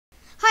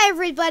Hi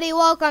everybody,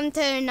 welcome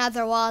to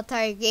another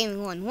WTG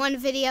Gaming 1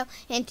 video,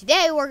 and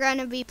today we're going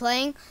to be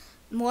playing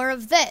more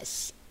of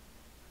this.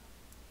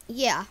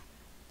 Yeah,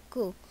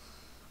 cool.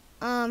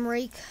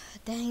 Reek,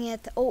 dang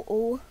it.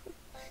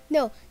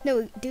 No,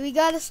 do we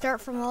gotta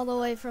start from all the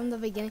way from the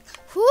beginning?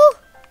 Whew!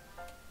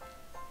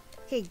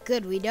 Okay,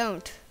 good, we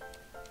don't.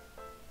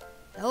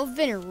 That would have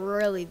been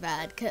really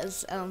bad,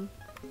 because,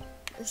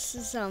 this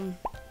is,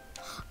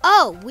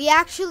 oh, we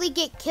actually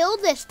get killed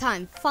this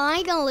time,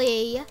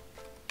 finally!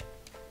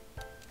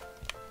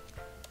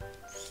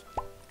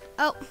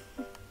 Oh,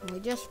 we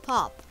just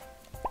pop.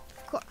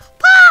 Pop!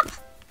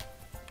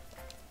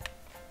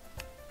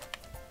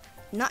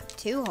 Not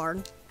too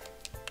hard.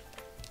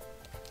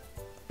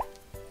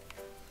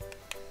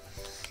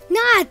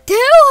 Not too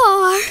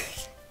hard!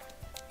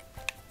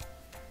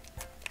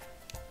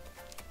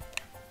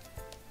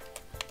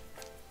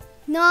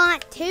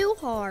 Not too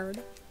hard.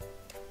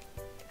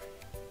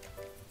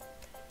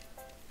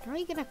 Are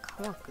we gonna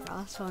come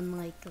across one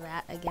like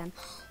that again?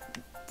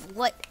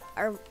 What?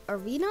 Are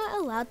we not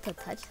allowed to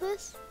touch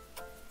this?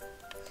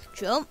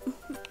 Jump.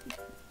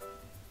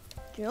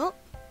 Jump.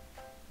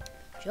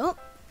 Jump.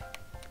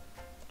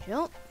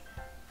 Jump.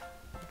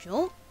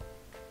 Jump.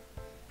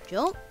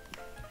 Jump.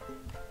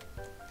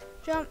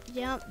 Jump,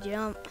 jump,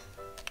 jump.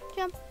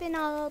 Jumping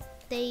all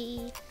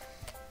day.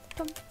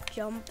 Jump,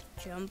 jump,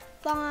 jump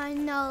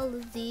on all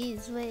of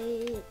these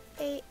ways.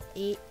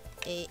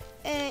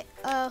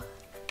 Oh.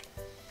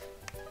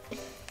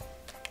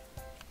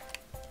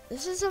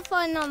 This is a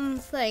fun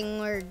thing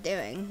we're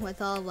doing with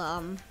all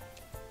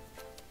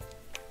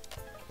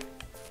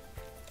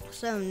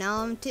So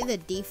now I'm to the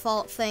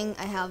default thing.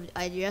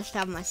 I just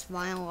have my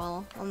smile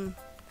while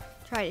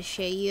try to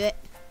show you it.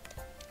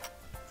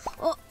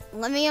 Oh,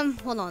 let me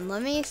hold on.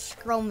 Let me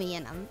scroll me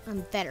in.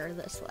 I'm better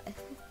this way.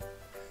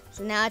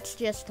 So now it's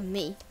just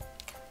me.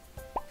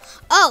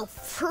 Oh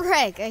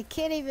frick! I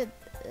can't even.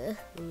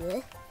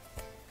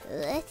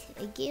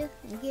 Thank you.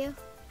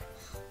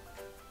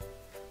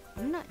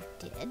 I'm not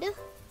dead.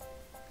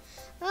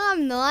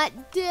 I'm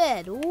not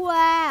dead.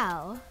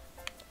 Wow.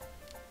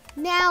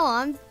 Now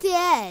I'm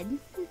dead.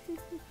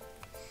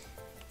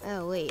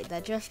 Oh wait,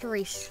 that just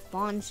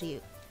respawns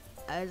you.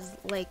 I was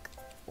like,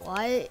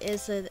 what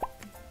is it?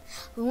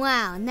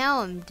 Wow, now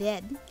I'm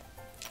dead.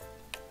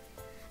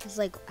 I was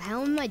like,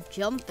 how am I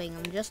jumping?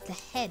 I'm just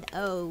ahead.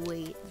 Oh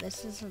wait,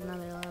 this is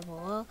another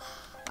level.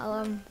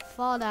 I'll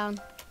fall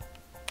down.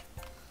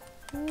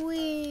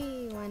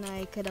 Wee, when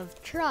I could have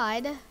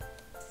tried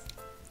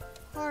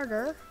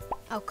harder.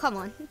 Oh, come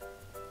on.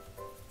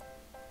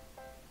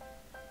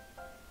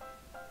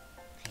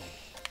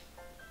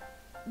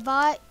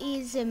 But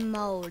easy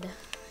mode.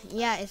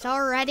 Yeah, it's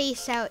already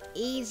so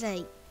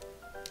easy.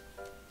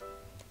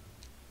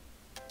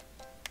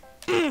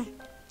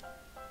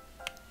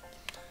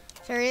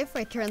 Sorry if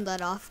I turned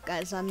that off,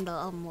 guys, on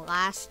the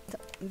last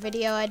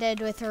video I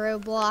did with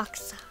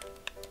Roblox.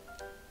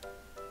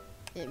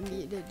 It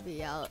muted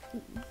me out.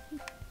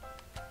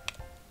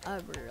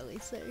 I'm really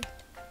sorry.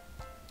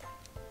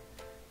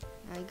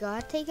 I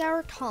gotta take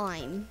our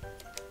time.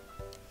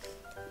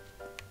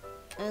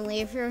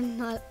 Only if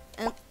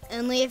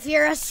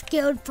you're a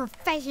skilled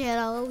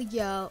professional,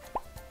 yo.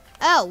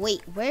 Oh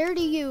wait, where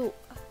do you?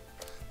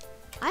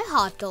 I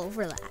hopped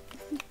over that.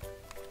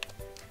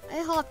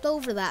 I hopped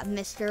over that,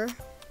 mister.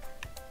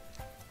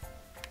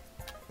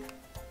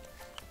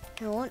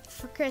 I want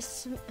for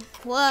Christmas.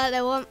 What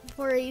I want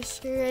for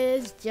Easter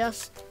is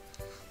just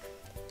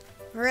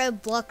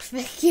Roblox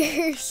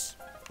figures.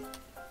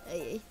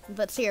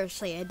 But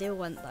seriously, I do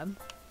want them.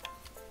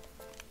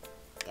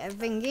 I've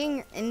been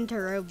getting into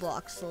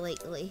Roblox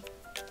lately.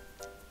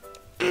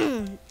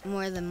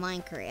 More than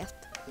Minecraft.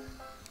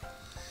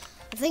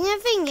 I think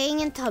I've been getting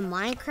into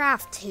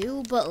Minecraft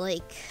too, but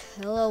like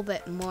a little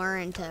bit more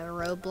into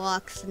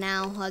Roblox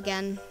now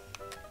again.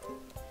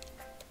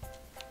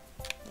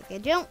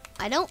 Like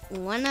I don't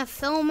want to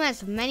film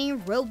as many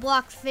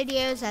Roblox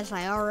videos as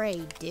I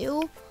already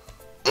do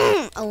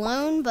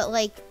alone, but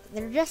like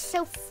they're just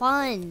so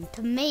fun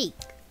to make.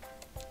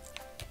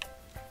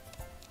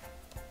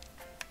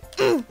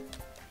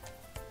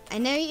 I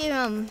know you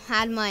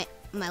had my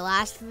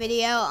last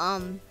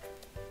video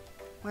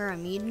where I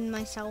muted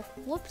myself.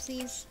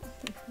 Whoopsies.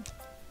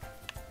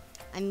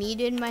 I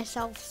muted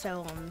myself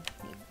so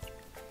you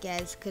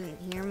guys couldn't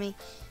hear me.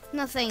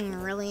 Nothing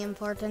really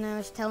important I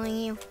was telling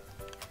you.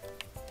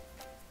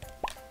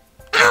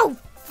 Ow!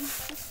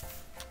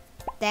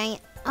 Dang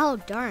it. Oh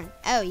darn.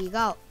 Oh, you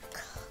got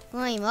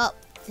climb up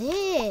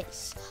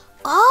this.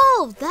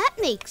 Oh, that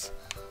makes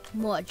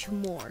much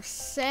more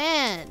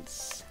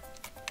sense.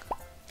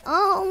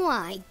 Oh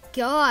my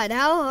god,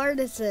 how hard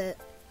is it?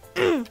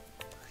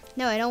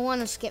 No, I don't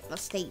want to skip the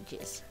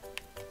stages.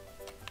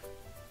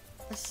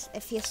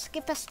 If you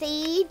skip a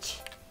stage,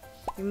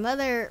 your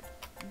mother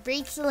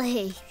breaks a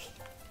leg.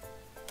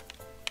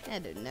 I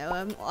don't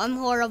know, I'm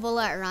horrible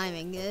at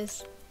rhyming,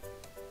 guys.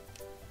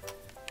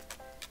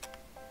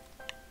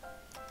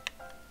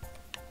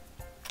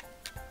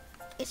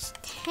 It's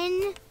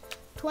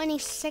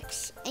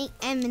 10:26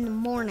 a.m. in the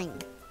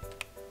morning.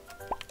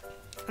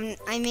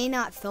 I may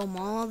not film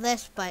all of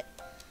this, but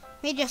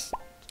maybe just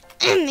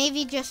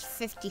maybe just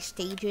 50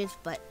 stages,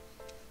 but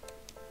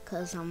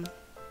cause I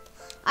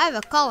have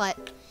a call at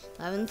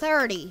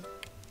 11:30.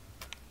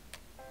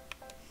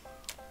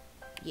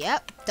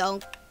 Yep,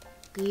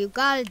 you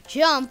gotta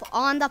jump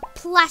on the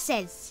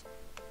pluses.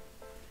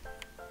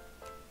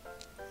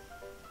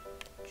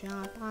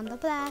 Jump on the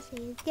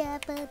pluses,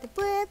 jump on the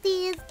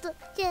pluses,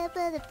 jump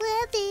on the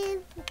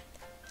pluses.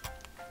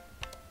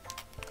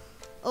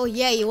 Oh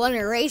yeah, you want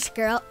to race,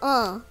 girl?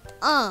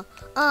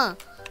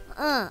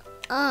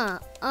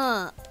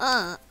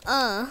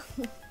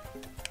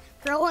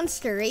 Girl wants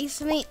to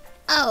race me?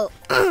 Oh,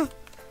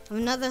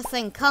 another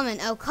thing coming.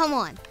 Oh, come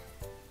on.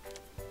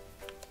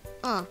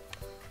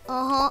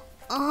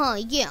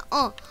 Yeah,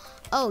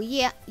 oh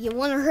yeah, you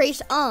want to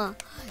race? Yeah,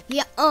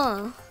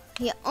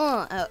 yeah,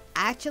 oh,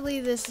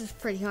 actually, this is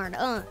pretty hard.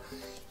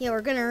 Yeah,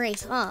 we're gonna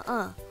race.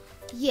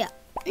 Yeah.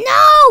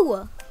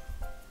 No!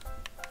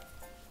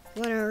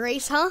 You wanna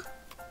race, huh?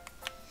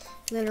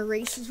 You wanna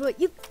race is what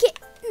you get.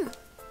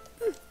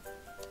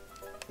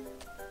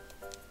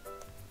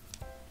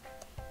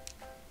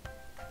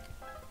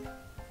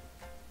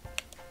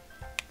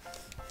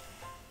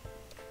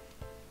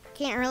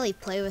 Can't really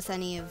play with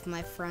any of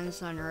my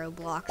friends on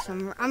Roblox.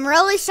 I'm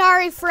really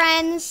sorry,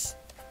 friends.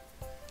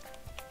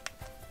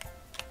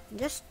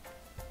 Just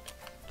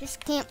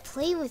can't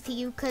play with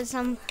you because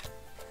I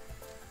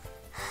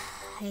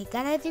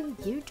gotta do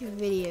YouTube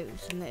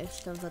videos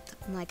most of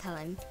my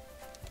time.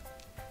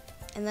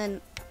 And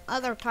then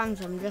other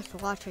times I'm just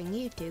watching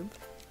YouTube.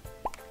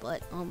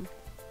 But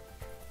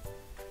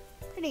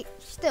pretty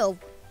still.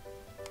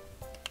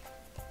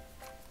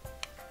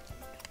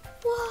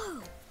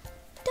 Whoa!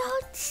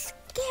 Don't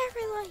scare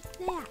me like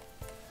that.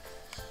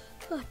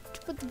 But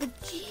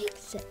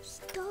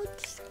Jesus, don't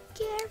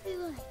scare me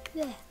like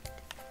that.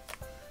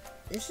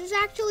 This is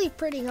actually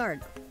pretty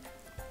hard.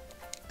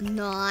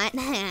 Not.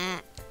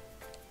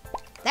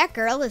 That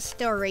girl is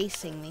still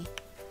racing me.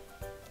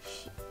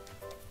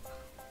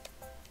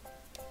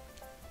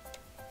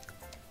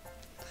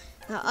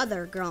 The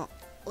other girl,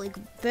 like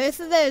both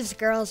of those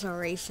girls are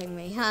racing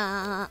me.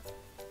 Ha.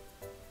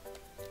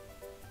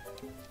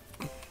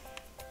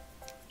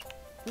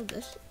 Oh,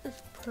 this is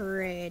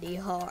pretty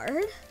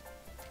hard.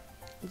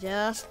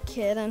 Just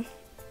kidding.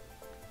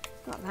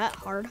 Not that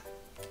hard.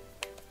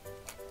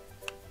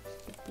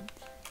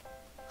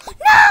 No,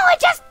 I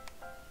just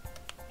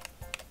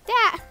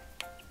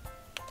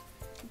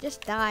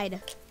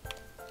died.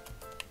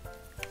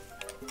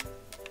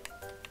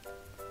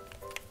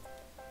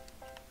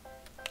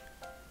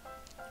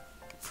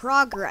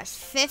 Progress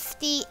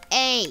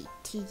 58.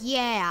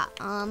 Yeah.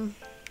 I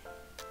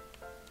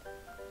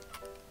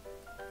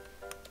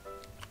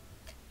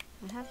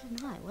have to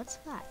die. What's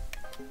that?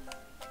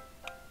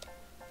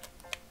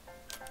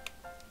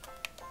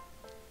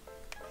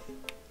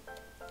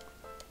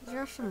 There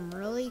are some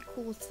really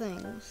cool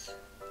things.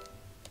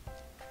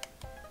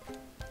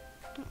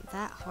 Not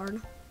that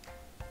hard.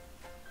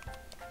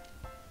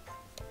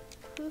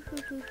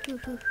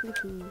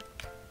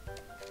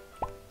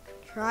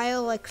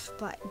 Trial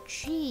expired.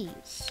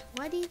 Jeez,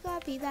 why do you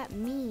gotta be that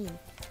mean?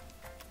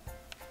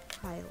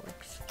 Trial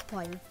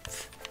expired.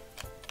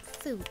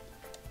 Food.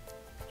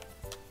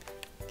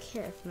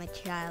 Care if my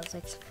trial's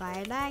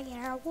expired, I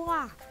gotta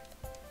walk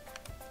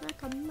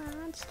like a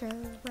monster.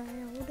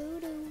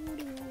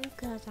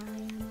 Cause I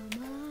am a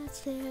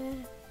monster.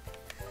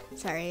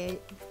 Sorry,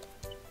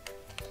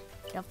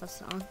 up a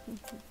song.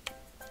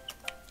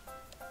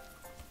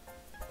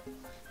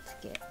 Let's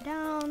get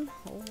down,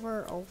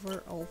 over.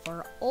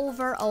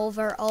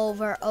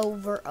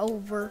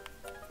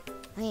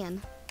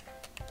 Man,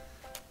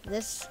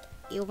 this,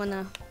 you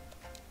wanna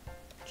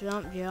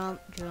jump.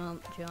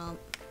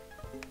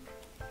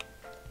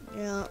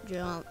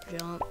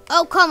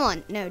 Oh, come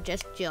on. No,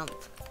 just jump.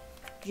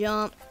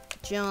 Jump.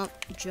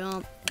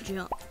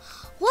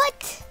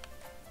 What?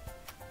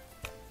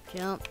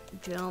 Jump.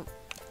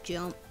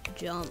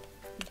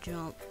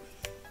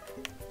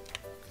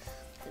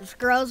 This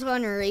girl's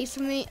gonna race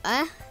me.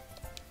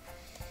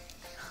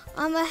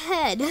 I'm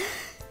ahead.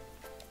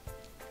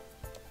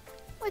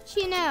 What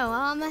you know,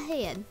 I'm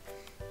ahead.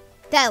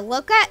 Dad,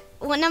 look at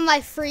one of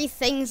my free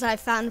things I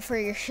found for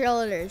your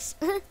shoulders.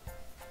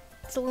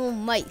 It's a little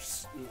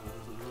mice.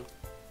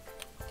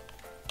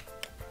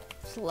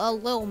 It's a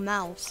little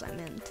mouse, I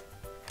meant.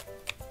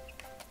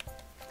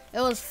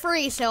 It was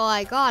free, so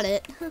I got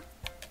it.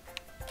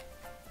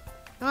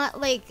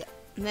 Not like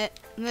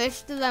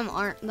most of them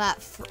aren't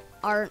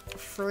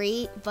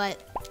free,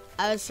 but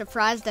I was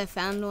surprised I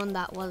found one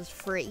that was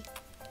free.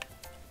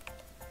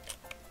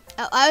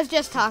 Oh, I was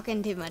just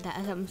talking to my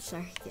dad. I'm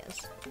sorry.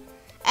 Yes.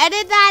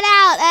 Edit that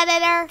out,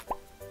 editor.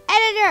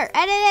 Edit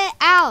it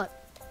out.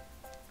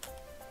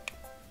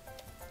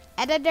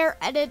 Editor,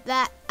 edit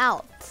that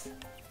out.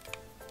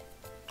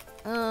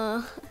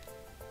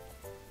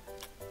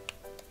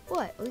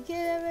 What? We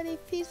can't have any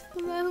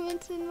peaceful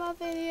moments in my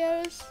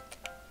videos?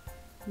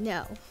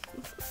 No.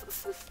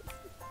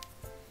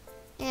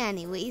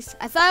 Anyways,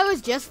 I thought I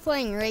was just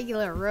playing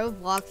regular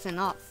Roblox and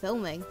not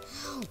filming.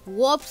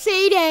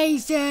 Whoopsie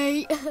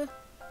daisy!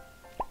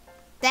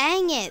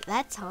 Dang it,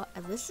 that's hard.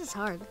 This is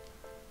hard.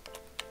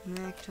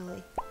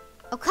 Actually.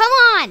 Oh, come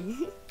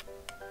on!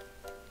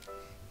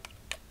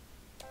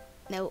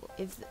 No,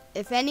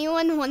 if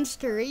anyone wants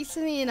to race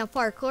me in a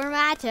parkour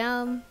match,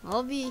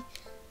 I'll be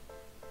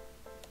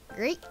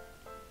great.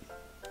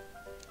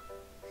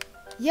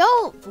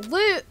 Yo,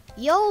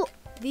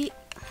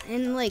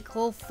 in like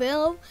whole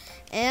film,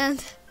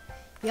 and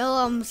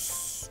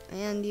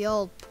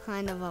you'll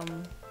kind of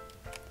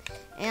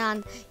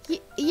and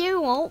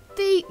you won't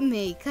beat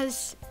me,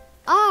 cause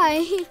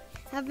I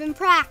have been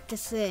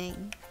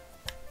practicing.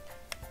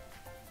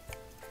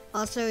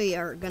 Also,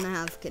 you're gonna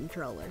have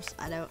controllers.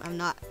 I'm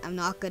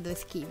not good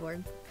with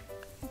keyboard.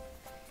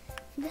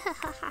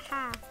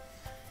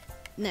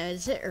 No,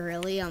 is it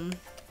really,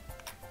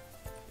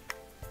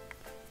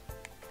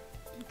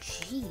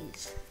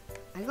 jeez.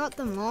 I got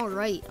them all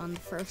right on the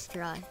first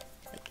try.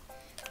 Like,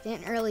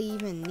 didn't really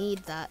even need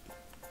that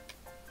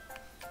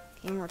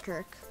camera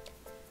trick.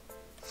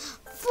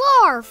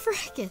 4!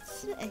 Frickin'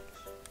 6.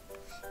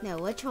 No,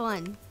 which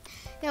one?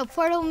 No,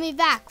 portal me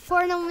back.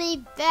 Portal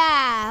me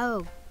back.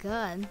 Oh,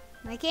 God.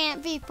 I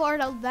can't be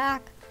portaled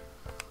back.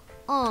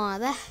 Aw,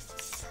 that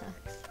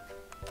sucks.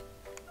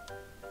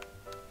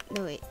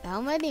 No, wait. How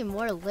many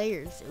more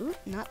layers? Ooh,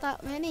 not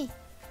that many.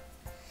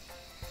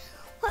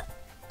 What?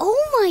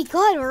 Oh, my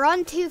God. We're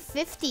on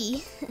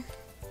 250.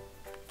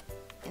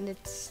 And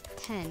it's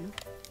 10.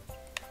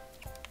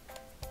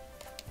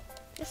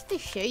 Just to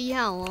show you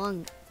how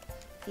long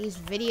these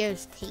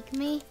videos take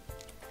me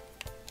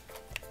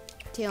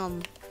to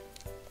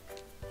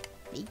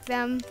make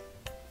them.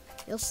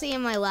 You'll see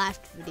in my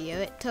last video,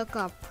 it took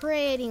a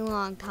pretty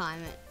long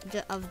time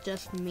of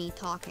just me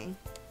talking.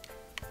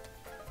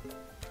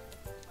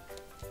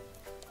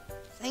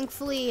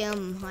 Thankfully,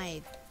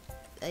 I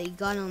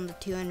got on the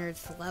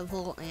 200th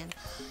level and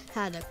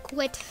had to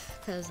quit,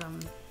 cause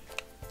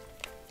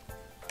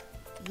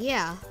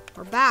yeah,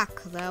 we're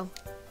back though.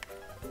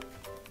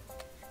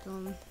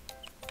 Hold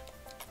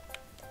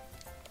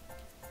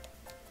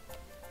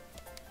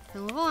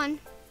on.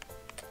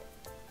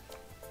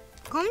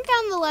 Comment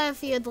down below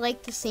if you'd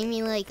like to see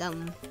me like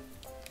do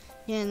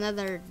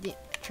another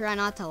try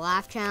not to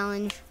laugh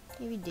challenge.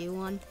 Maybe do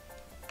one.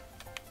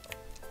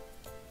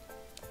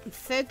 I'm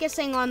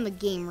focusing on the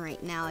game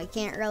right now. I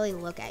can't really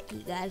look at you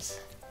guys.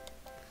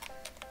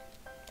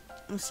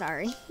 I'm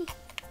sorry.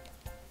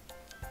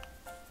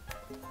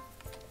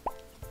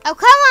 Oh,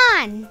 come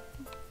on!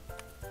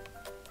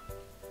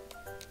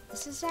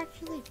 This is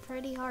actually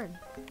pretty hard.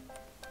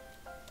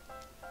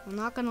 I'm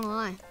not gonna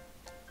lie.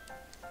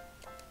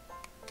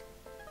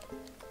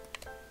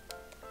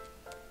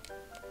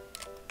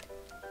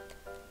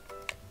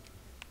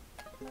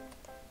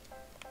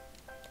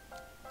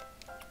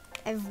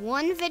 I have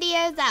one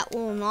video that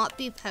will not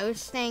be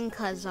posting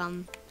because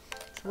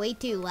it's way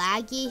too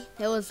laggy.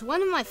 It was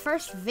one of my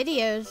first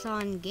videos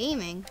on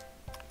gaming.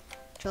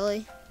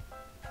 Actually,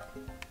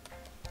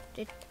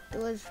 it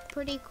was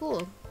pretty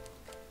cool.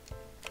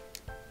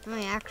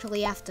 I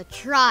actually have to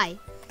try.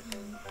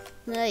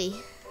 Hey.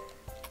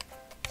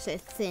 So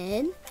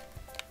thin,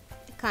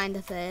 kind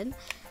of thin,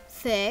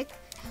 thick,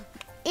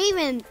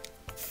 even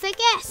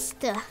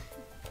thickest.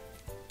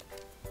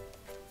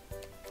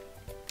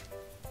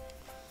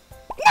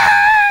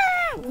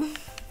 No!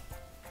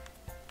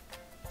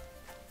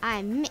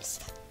 I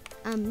missed.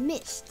 I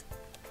missed.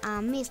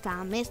 I missed.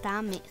 I missed.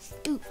 I missed.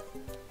 Ooh.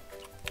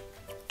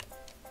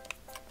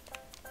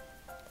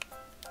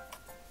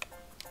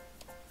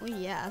 Oh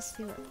yeah, I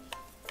see what.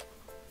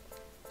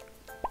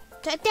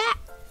 Take that.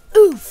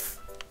 Oof.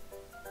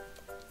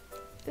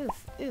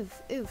 Oof,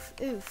 oof, oof,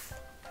 oof.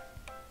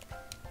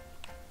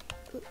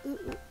 Ooh, ooh,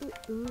 ooh,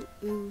 ooh,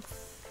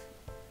 oof.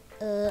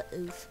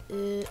 Oof,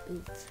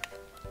 oof.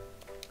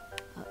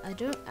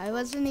 I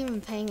wasn't even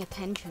paying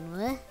attention,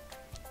 what?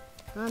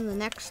 On the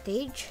next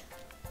stage?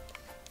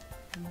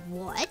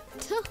 What?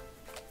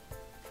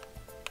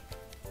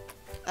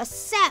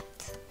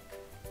 Accept.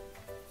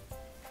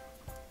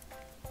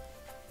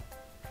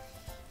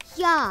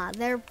 Yeah,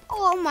 they're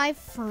all my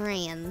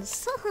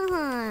friends.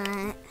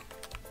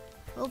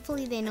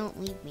 Hopefully they don't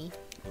leave me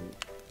and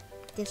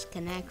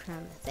disconnect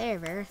from the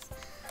server.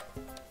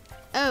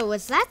 Oh,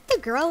 was that the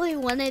girl who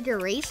wanted to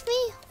race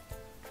me?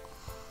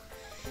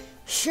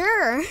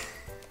 Sure.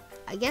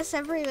 I guess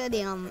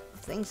everybody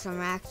thinks I'm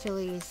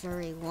actually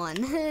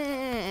 31.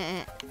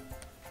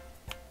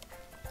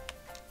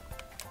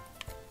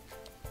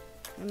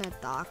 I'm gonna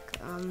talk.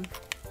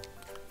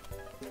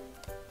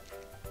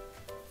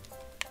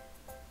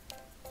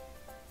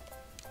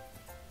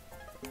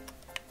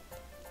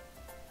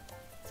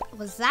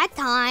 Was that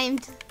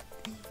timed?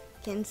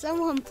 Can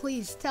someone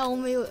please tell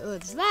me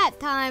was that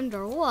timed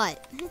or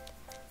what?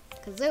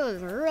 Because it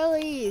was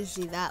really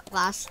easy, that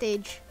last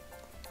stage.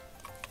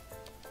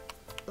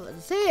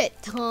 Was it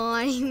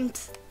timed?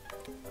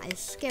 I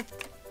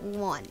skipped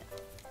one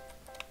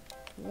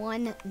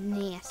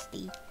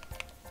nasty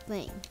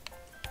thing.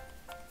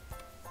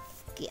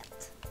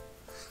 Skipped.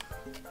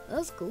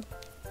 That's cool.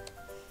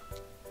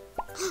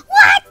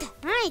 What?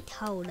 I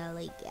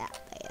totally get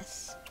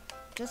this.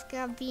 Just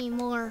gotta be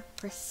more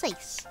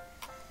precise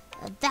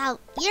about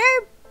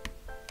your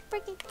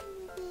freaking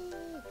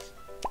image.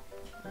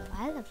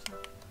 I love so.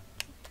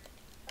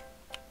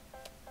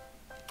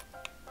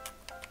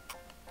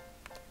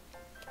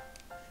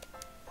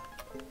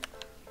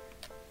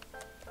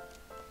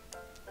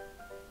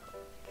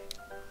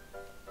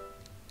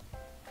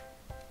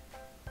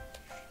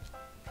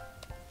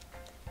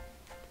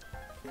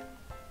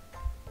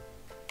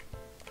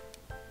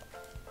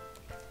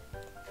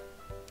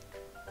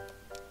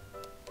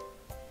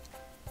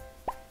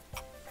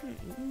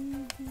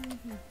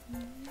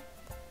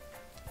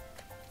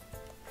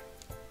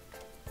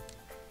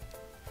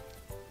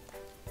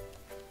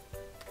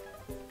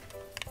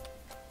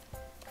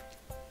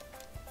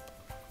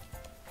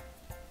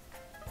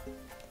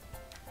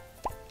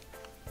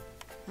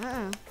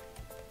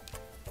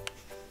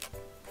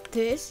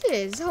 This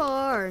is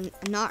hard.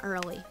 Not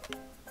really.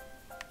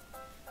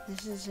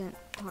 This isn't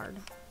hard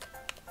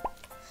at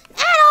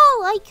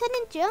all. I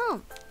couldn't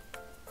jump.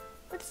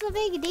 What's the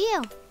big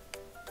deal?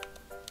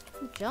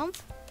 Jump.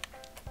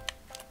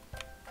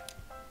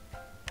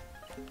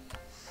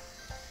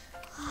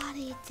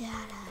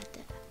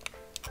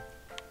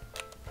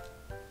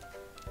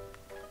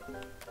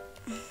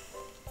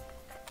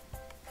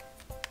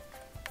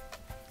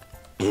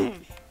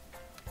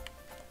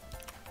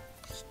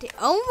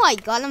 Oh my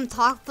god, I'm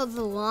top of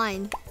the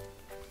line.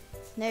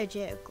 No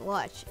joke.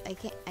 Watch.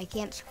 I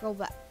can't scroll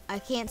back. I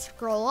can't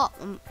scroll up.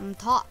 I'm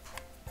top.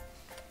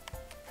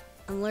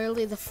 I'm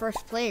literally the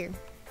first player.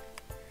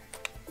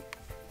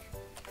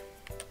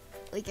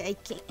 Like I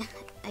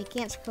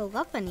can't scroll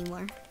up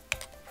anymore.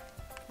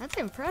 That's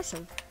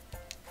impressive.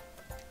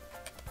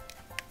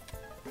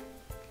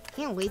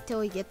 Can't wait till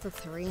we get to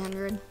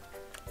 300.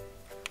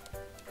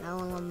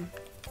 I'll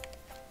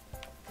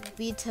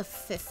be to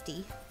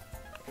 50.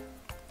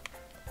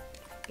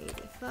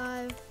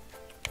 85.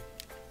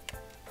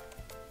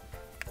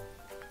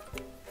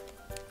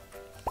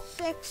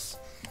 6.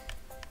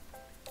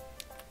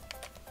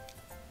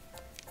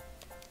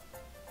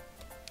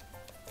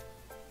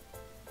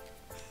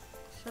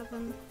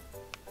 7.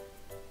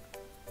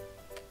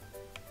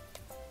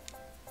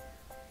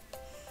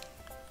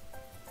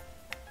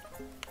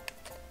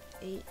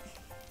 8.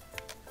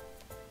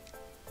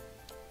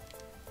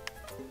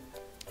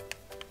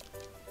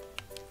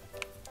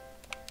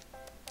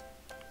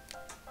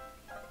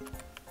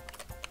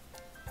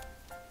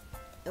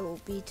 'It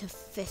will be to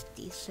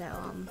 50, so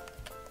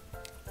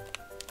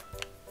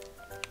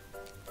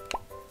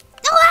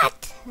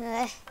what?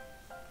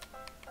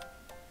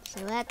 So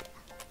that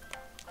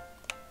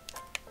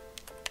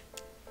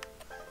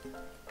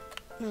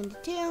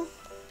 92.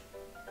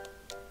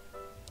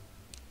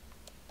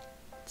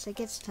 So it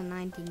gets to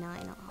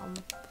 99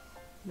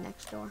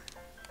 next door.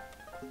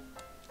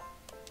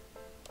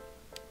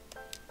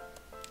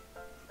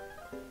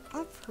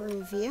 I'll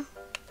prove you.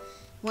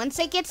 Once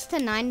it gets to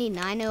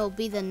 99, it will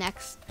be the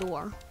next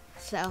door.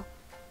 So,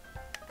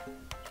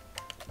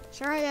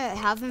 sorry I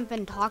haven't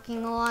been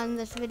talking a lot in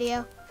this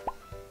video.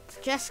 It's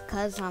just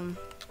cause I'm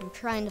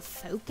trying to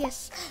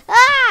focus.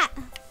 Ah!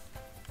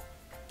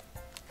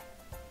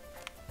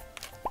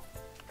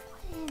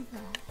 What in the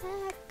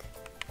heck?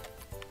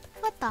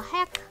 What the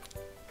heck?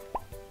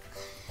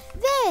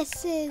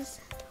 This is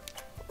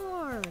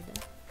hard.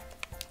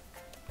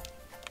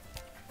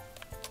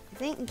 I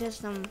think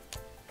just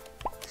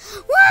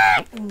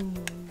what?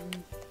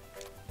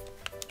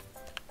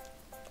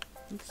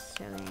 I'm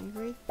so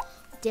angry.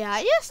 Did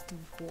I just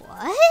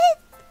what?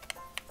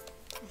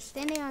 I'm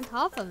standing on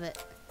top of it.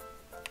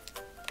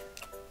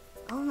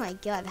 Oh my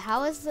god,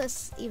 how is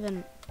this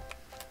even?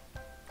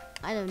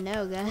 I don't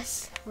know,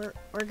 guys.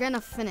 We're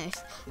gonna finish.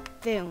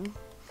 Boom.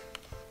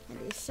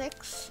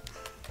 96.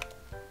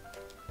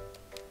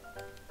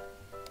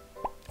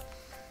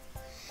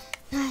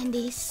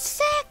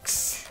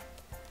 96.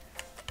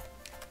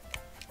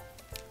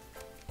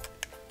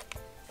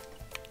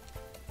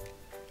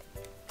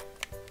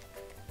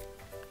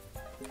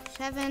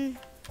 7.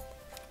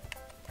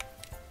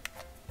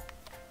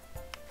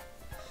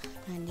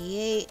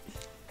 98.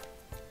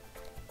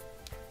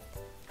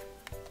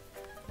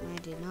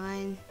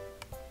 99.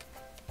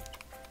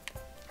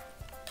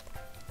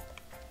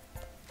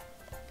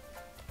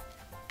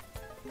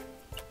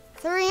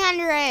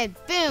 300.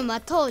 Boom, I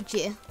told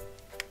you.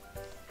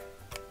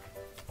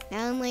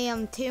 Now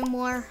only 2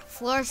 more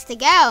floors to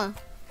go.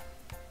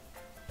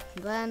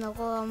 Then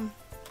I'll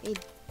be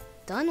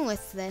done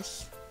with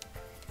this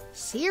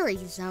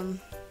series.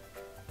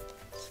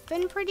 It's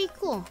been pretty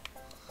cool.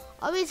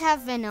 Always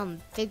have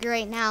been Figure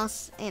 8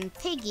 House and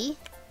Piggy.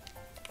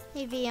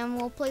 Maybe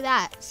we'll play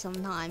that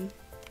sometime.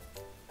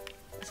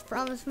 Just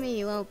promise me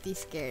you won't be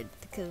scared,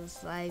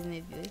 because I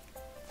maybe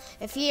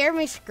if you hear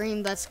me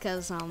scream, that's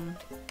because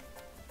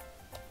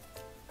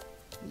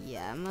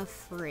yeah, I'm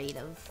afraid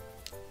of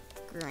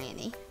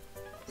Granny.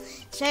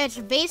 So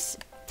it's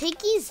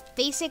Piggy's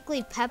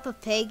basically Peppa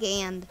Pig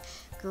and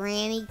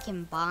Granny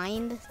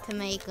combined to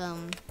make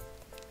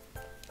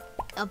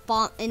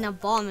an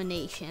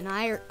abomination.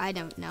 I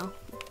don't know.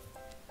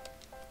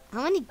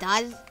 How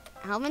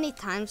many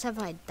times have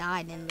I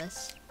died in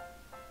this?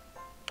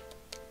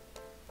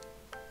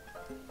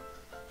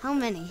 How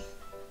many?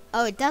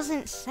 Oh, it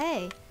doesn't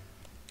say.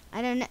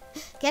 I don't know.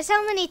 Guess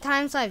how many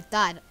times I've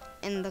died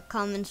in the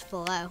comments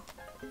below.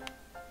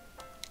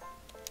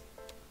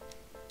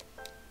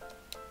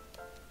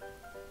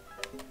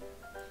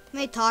 I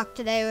may talk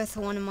today with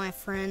one of my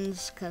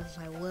friends, because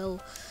I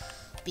will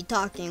be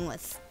talking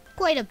with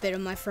quite a bit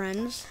of my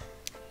friends.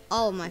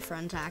 All of my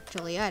friends,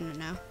 actually. I don't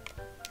know.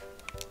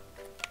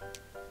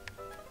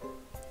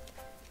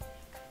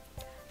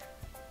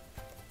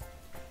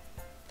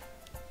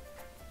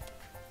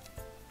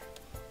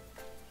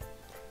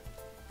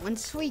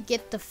 Once we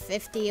get to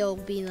 50, it'll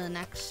be the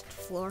next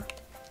floor.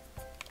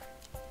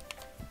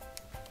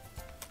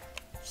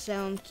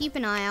 So keep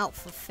an eye out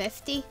for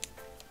 50.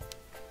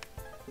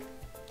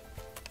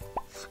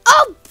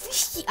 Oh!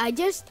 I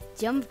just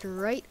jumped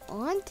right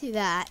onto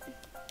that.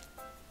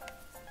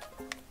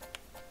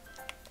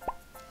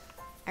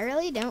 I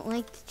really don't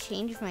like to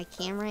change my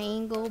camera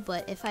angle,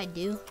 but if I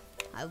do,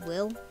 I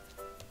will.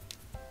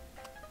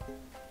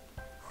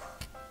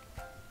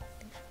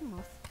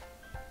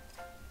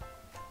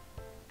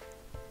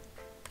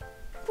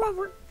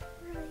 Robert.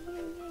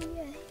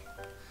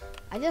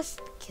 I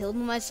just killed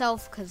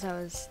myself because I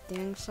was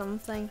doing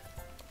something.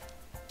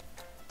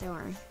 Don't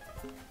worry.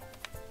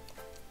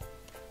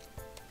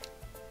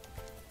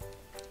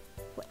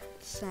 What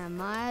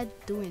am I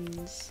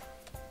doing?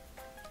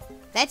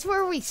 That's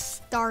where we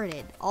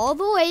started. All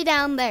the way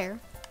down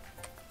there.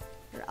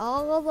 We're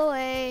all the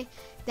way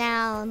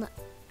down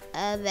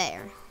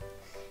there.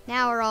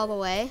 Now we're all the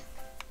way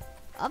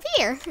up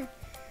here.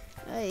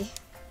 Hey.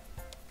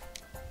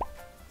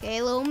 Okay,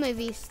 little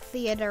movie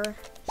theater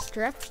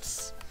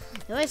strips.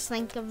 I always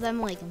think of them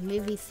like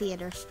movie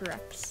theater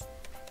strips.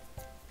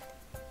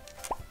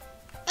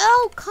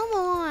 Oh, come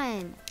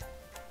on!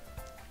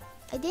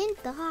 I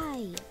didn't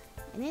die.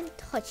 I didn't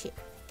touch it.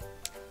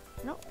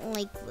 I don't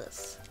like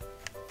this.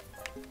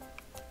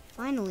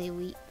 Finally,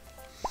 we...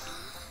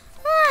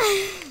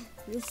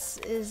 This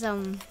is,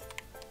 harder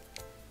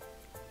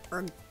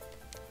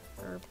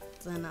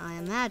than I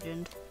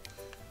imagined.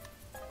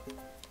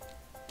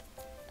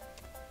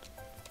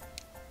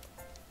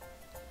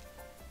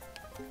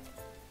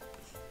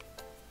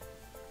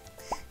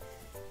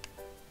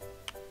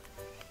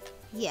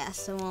 Yeah,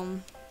 so,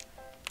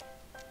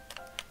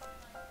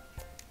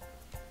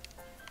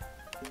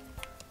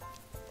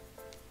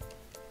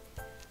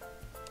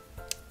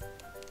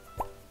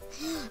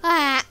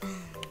 ah!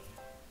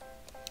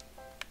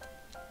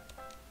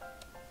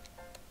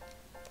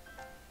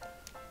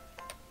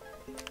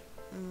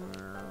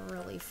 I'm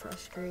really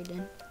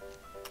frustrated.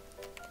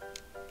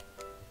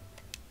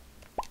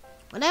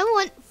 What I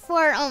want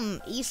for,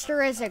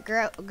 Easter is a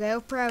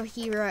GoPro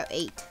Hero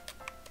 8.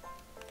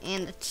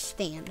 And a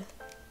stand.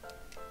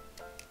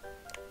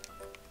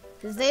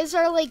 Because those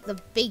are like the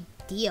big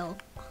deal,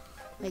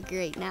 like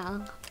right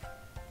now.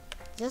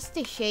 Just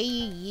to show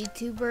you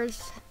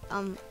YouTubers,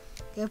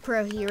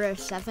 GoPro Hero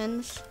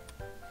 7s.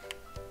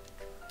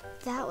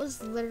 That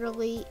was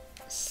literally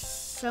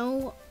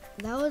so,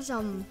 those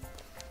are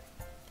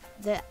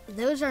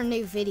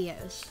new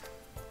videos,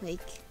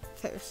 like,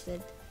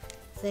 posted.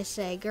 They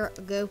say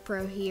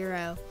GoPro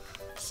Hero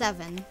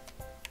 7.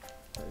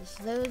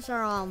 Those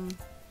are,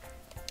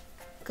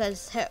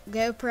 because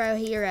GoPro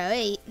Hero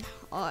 8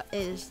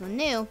 is the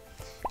new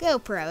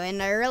GoPro,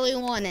 and I really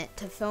want it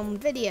to film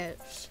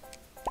videos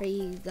for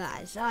you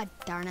guys. Oh,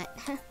 darn it.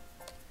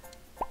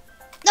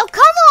 No,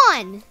 come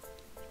on!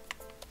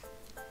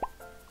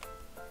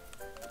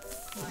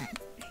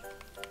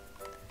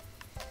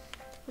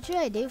 What should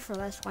I do for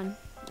this one?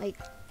 Like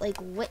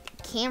what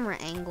camera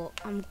angle?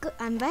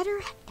 I'm better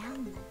at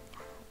down than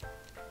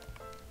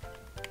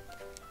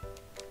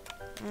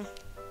that.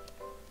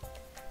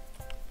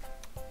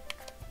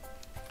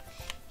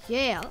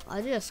 Yeah,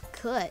 I just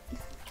cut.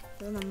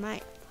 Then I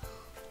might.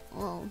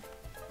 Oh.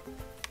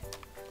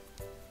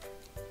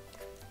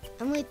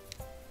 Only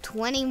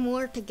 20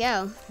 more to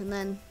go, and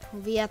then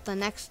we'll be at the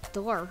next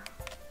door.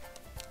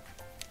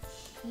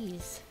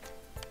 Jeez.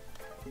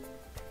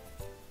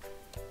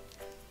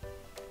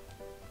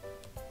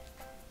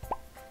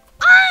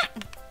 Ah!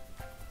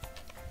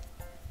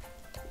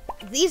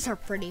 These are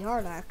pretty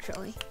hard,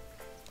 actually.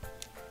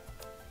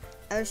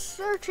 I was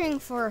searching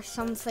for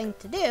something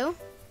to do,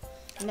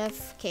 and I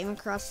came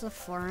across the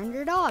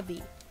 400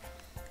 Obby.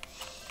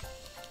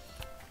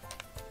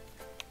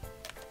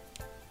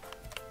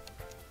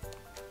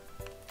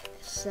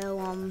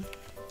 So,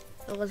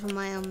 it was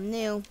my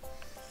new,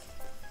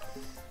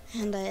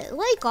 and I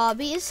like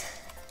Obbies,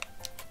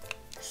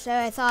 so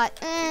I thought,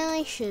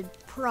 I should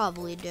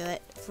probably do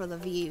it for the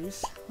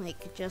views,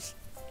 like, just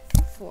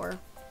for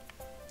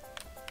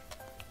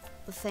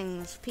the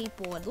things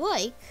people would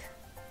like,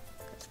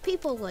 because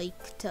people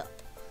like to,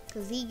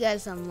 because you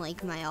guys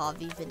like my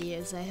Obby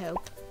videos, I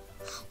hope.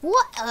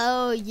 What?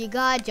 Oh, you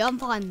gotta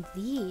jump on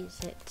these.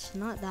 It's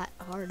not that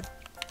hard.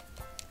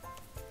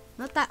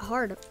 Not that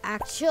hard,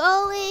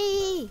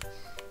 actually.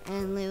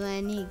 Only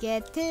when you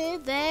get to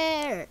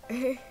there.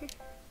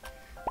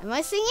 Am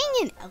I singing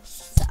in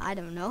Elsa? I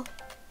don't know.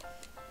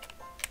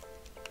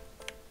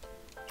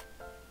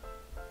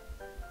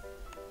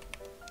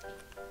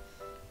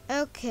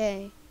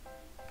 Okay.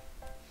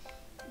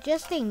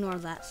 Just ignore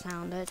that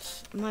sound.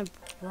 It's my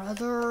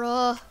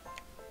brother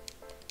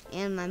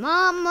and my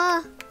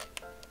mama.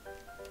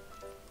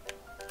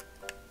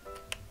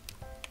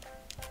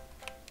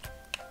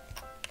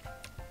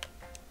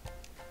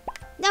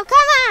 Now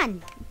come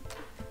on!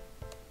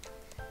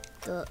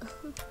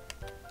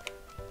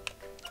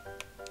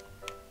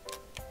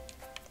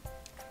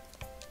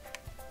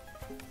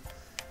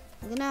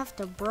 I'm gonna have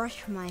to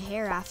brush my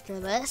hair after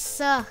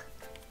this.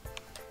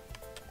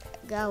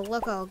 Gotta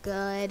look all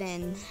good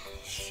and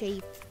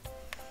shape.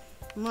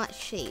 Not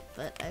shape,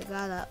 but I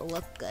gotta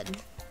look good.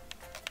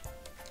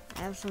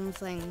 I have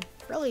something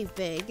really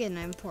big and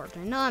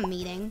important. Not a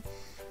meeting.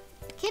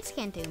 Kids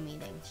can't do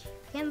meetings,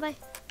 can they?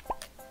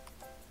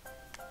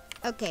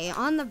 Okay,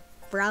 on the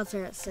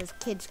browser it says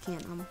kids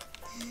can't.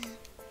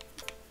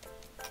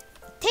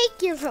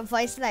 Take your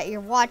device that you're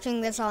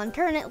watching this on,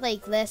 turn it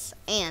like this,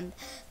 and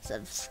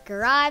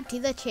subscribe to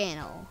the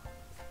channel.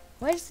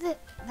 Where's that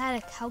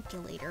a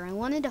calculator? I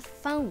wanted a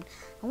phone.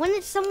 I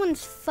wanted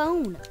someone's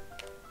phone.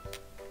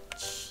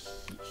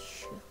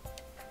 Sheesh.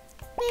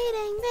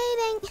 Baiting.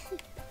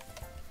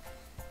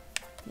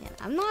 Man,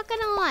 I'm not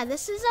gonna lie.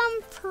 This is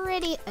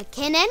pretty.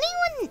 Can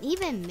anyone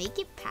even make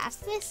it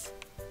past this?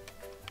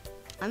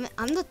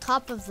 I'm the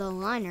top of the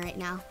line right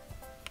now.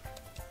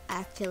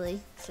 Actually,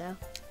 so.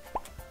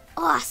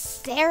 Oh,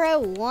 Sarah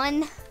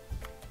won.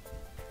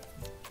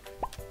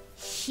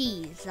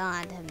 She's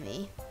on to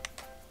me.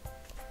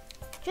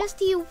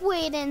 Just you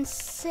wait and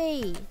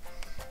see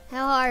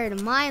how hard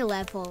my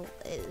level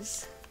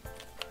is.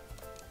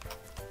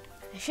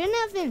 I shouldn't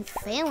have been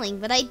failing,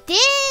 but I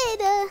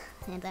did!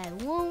 And I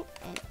won't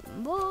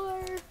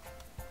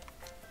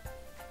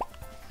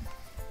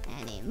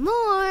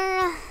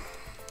anymore.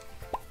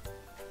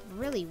 I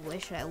really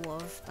wish I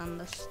would have done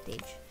this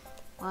stage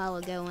a while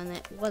ago when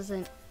it was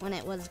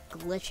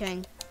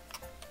glitching.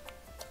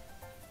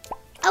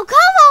 Oh,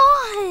 come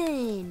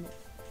on!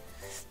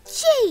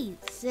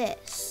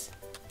 Jesus!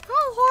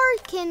 How hard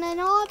can an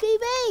obby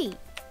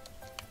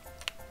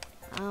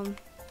be?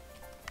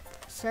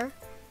 Sir?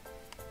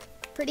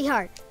 Pretty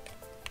hard.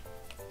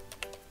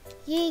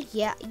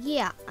 Yeah,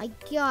 I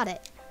got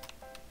it.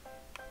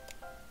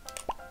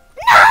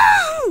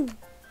 No!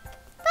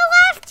 The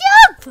last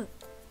jump!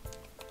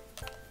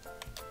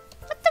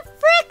 What the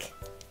frick?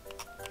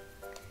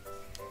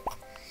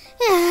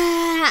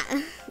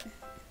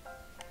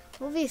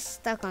 We'll be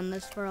stuck on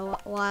this for a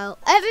while.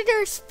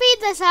 Editor, speed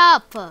this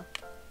up!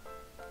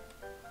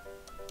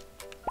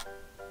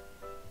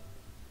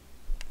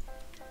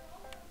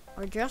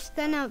 We're just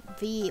gonna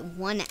be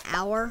 1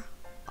 hour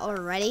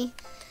already,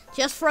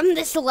 just from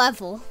this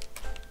level.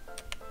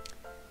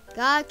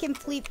 Gotta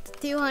complete the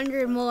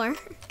 200 more.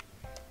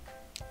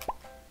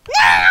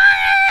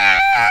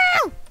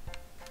 No!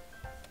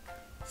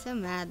 So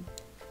mad.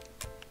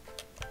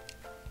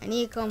 I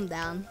need to calm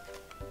down.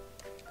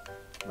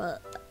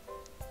 But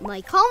my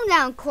calm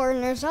down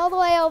corner's all the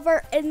way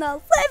over in the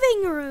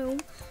living room,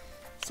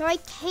 so I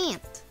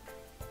can't.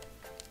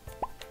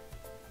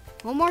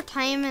 One more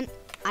time and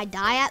I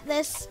die at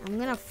this, I'm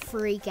gonna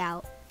freak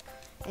out.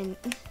 And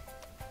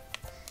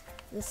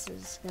this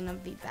is gonna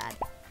be bad.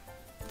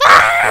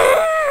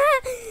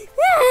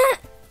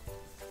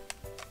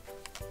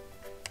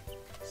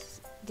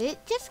 Did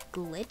it just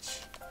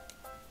glitch?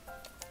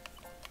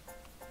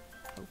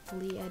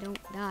 Hopefully I don't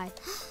die.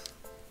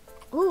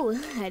 Ooh,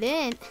 I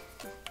didn't.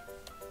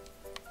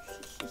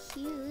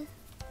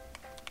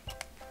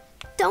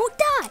 Don't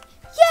die!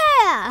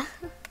 Yeah!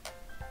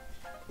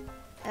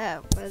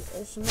 Oh, but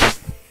it's not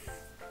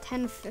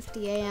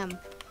 10:50 a.m.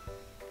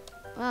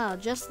 Wow,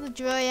 just the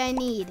joy I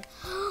need.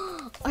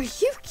 Are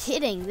you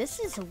kidding? This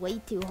is way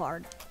too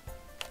hard.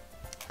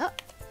 Oh,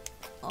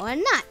 or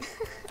not.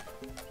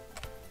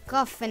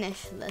 Gotta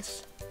finish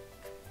this.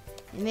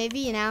 It may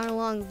be an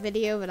hour-long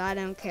video, but I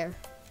don't care.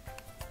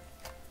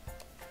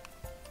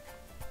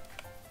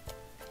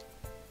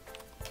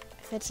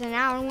 If it's an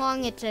hour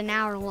long, it's an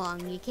hour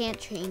long. You can't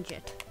change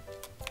it.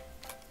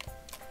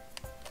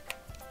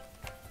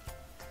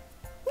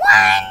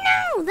 What?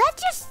 No! That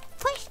just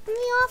pushed me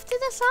off to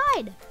the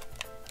side.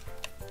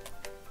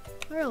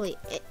 Really,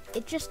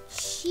 it just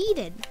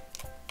cheated.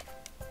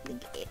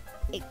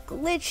 It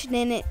glitched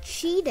and it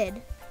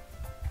cheated.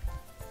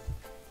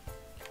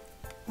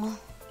 Oh.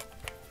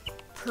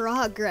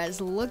 Progress.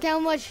 Look how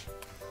much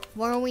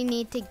more we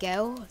need to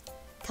go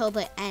till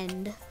the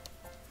end.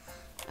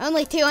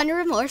 Only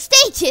 200 more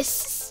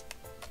stages.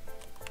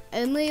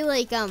 Only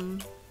like how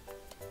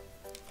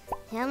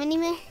many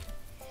more?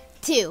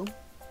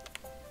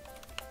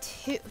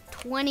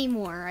 20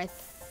 more, I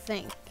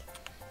think.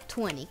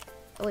 20.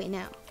 Oh wait,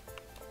 no.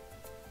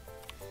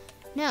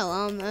 No,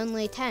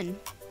 only 10.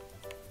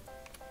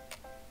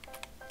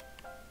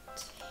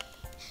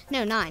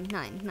 No, 9.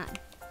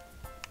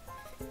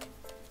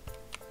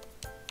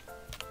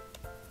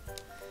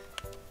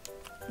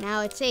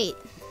 Now it's 8.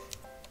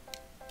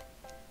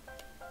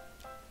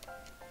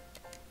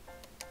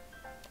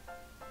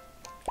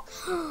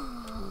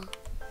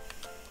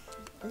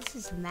 This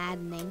is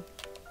maddening.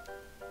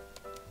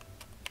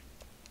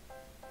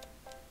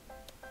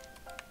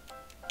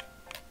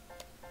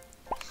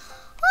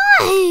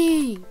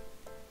 Why?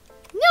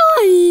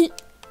 No!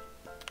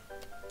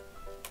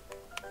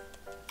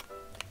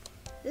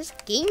 This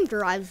game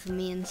drives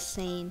me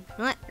insane.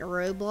 Not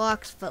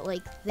Roblox, but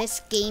like this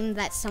game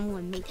that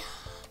someone made.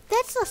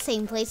 That's the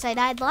same place I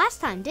died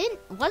last time,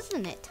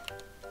 wasn't it?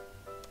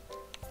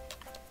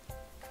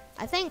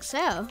 I think so.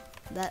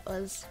 I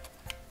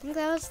think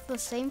that was the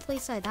same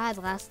place I died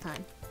last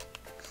time.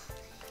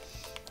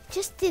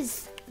 Just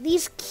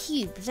these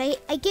cubes. I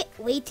get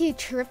way too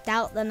tripped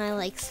out, then I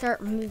like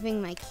start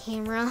moving my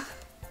camera.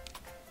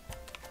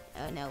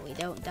 Oh no, we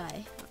don't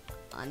die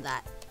on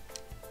that.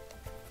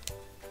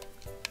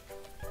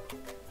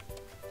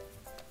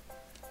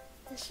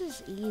 This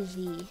is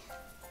easy.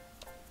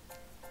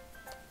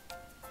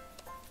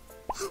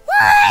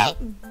 What?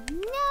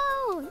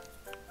 No!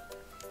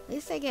 At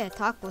least I get to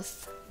talk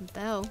with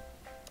Belle.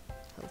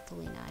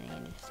 Hopefully not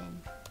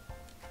Anderson.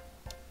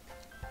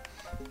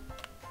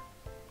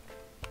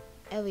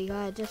 Oh, we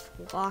gotta just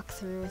walk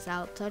through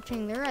without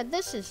touching the red.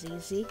 This is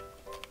easy.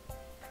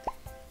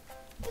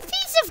 A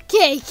piece of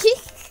cake!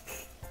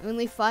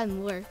 Only 5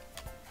 more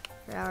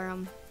for our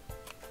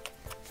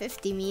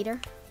 50 meter.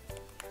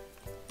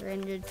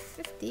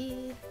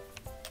 350.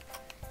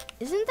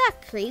 Isn't that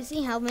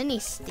crazy how many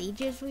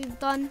stages we've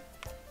done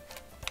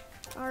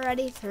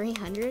already?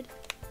 300.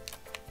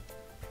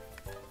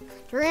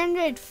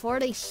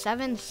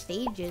 347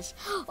 stages.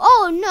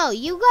 Oh no,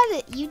 you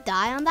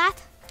die on that?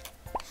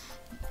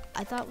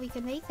 I thought we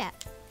could make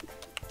that.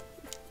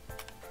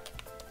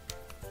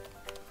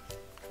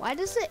 Why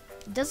does it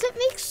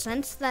make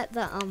sense that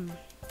the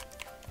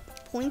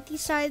pointy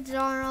sides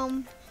are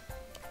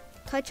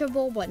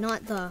touchable but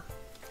not the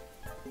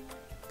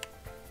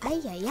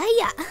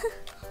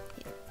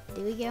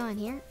Do we go in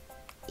here?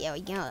 Yeah,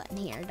 we go in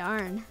here,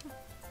 darn.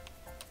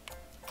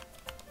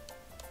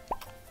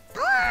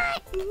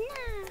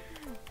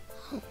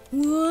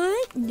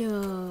 What?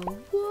 No.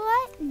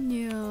 What?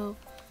 No.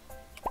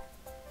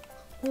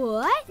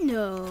 What? No. What?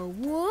 No.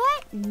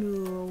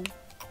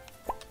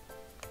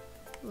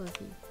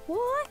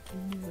 What?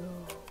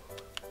 No.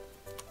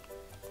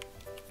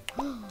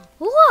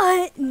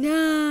 What? No. What?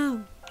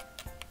 No.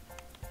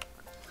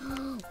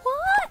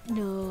 What?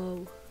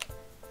 No.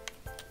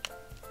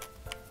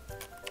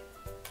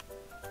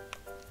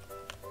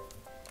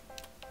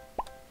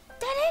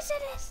 That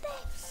isn't his name.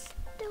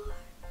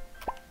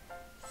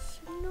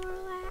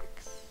 Snorlax.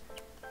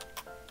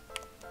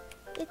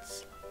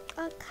 It's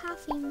a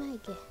coffee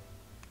mug.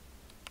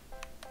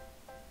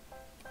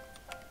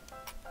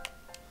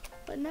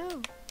 But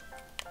no.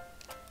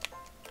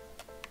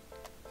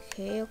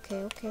 Okay.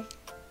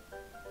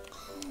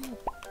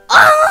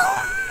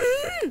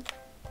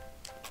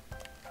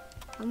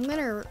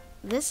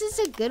 This is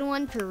a good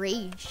one to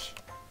rage.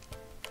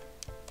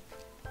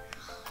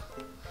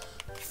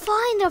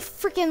 Find a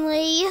freaking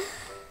Lee.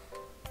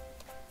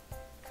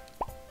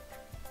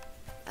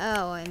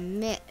 Oh, I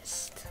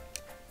missed.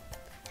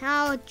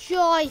 How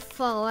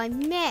joyful, I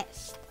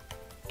missed.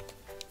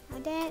 I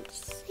didn't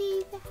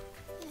see that.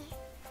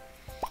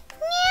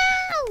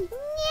 Meow,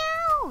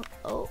 meow.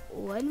 Oh,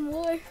 one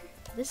more.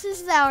 This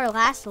is our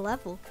last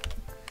level.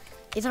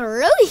 It's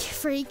really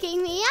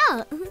freaking me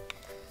out.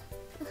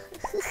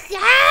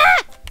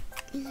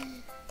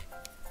 I'm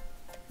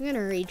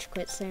gonna rage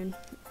quit soon.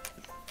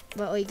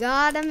 But we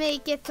gotta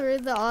make it through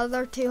the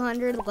other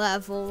 200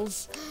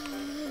 levels.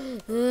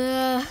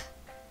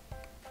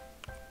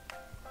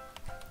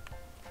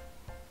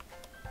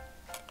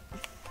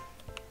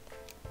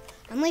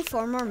 Only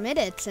 4 more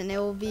minutes and it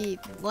will be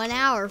 1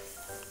 hour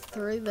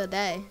through the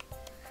day.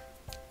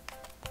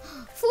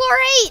 Floor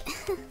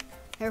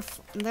 8!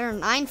 There are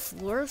 9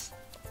 floors.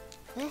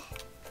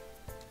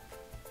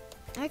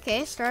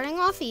 Okay, starting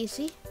off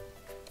easy.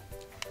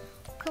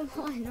 Come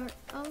on, we're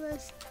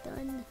almost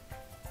done.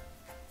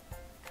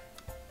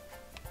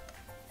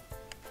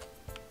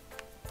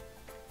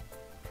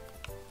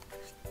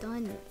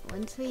 Done.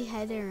 Once we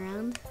head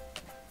around.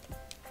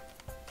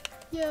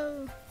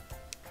 Yo,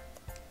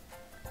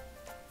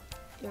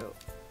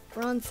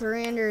 we're on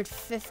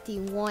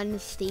 351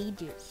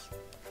 stages.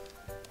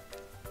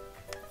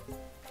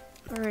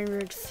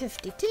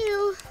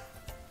 452.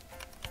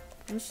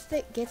 Once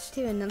it gets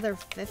to another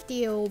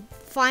 50, it will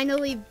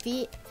finally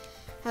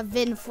have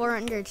been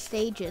 400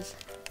 stages.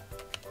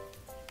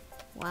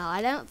 Wow,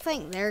 I don't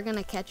think they're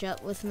gonna catch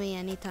up with me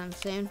anytime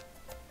soon.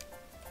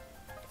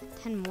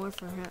 10 more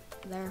for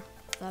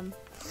them.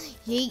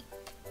 Yeet.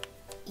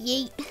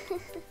 Yeet.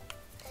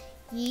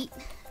 Yeet.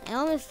 I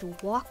almost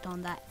walked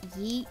on that.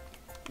 Yeet.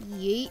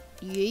 Yeet.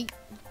 Yeet.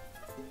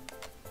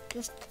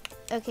 Just,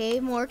 okay,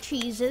 more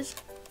cheeses.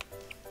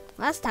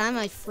 Last time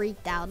I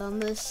freaked out on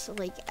this,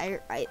 like, I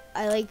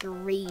like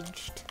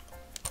raged.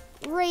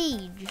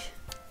 Rage!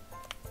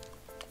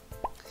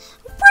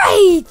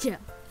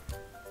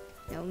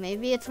 No,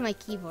 maybe it's my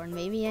keyboard.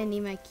 Maybe I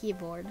need my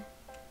keyboard.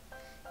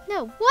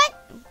 No, what?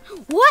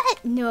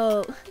 What?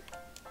 No.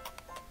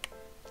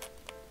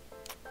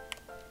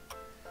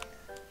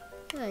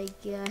 Oh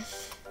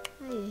gosh.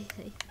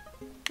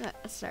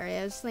 Sorry,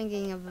 I was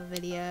thinking of a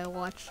video I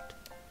watched.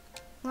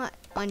 Not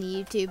on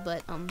YouTube,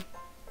 but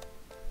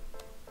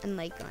and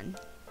like on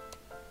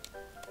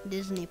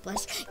Disney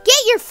Plus.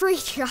 Get your free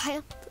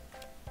trial.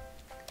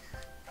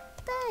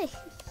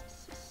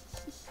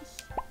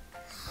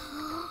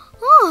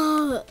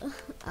 Oh,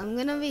 I'm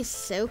gonna be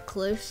so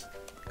close.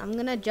 I'm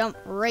gonna jump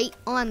right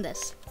on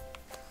this.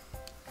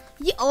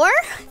 Or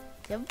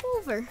jump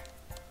over.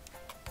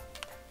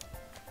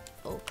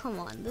 Oh, come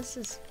on. This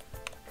is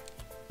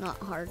not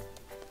hard.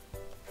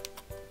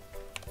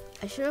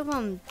 I should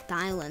have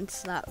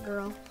silenced that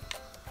girl.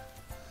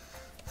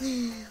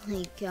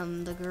 Like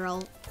the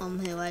girl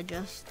who I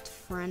just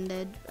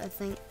friended, I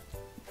think,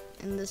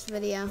 in this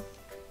video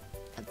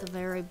at the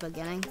very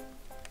beginning.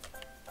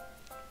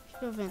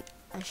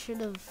 I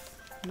should have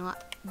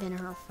not been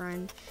her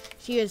friend.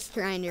 She was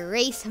trying to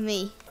race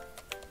me.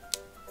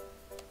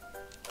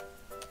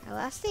 Our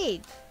last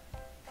stage.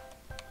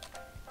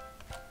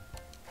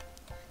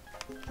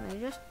 Can I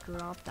just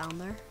drop down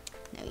there?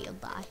 No, you'll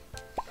die.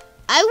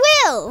 I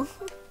will!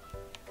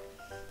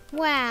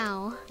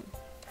 Wow.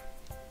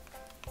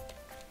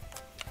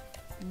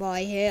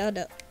 My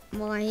head,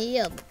 my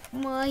head,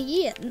 my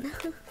head.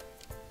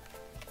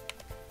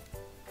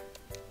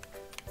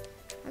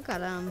 I got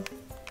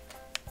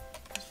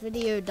this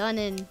video done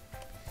in,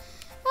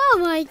 oh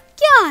my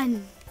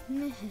god,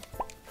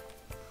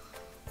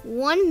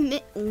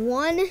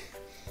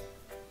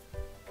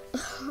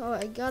 oh,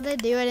 I gotta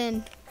do it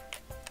in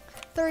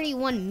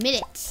 31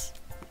 minutes.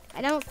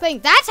 I don't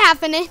think that's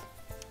happening.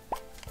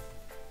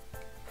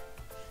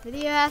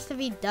 Video has to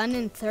be done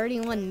in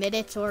 31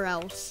 minutes or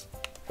else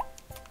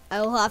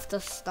I'll have to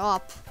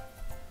stop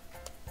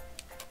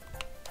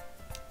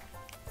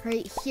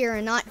right here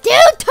and not do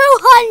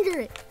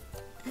 200.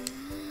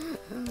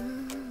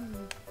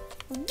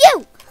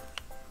 Go!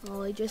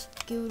 Oh, I just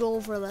scooted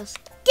over this.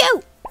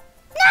 Go!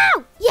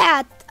 No!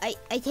 Yeah, I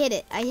hit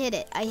it. I hit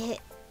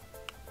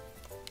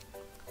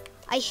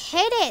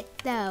it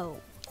though.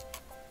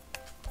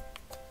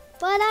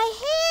 But I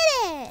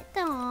hit it.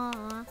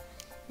 Aww.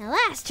 Now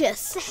that's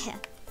just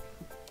sad.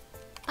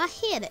 I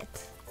hit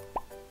it.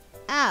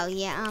 Oh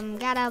yeah,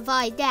 gotta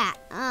avoid that.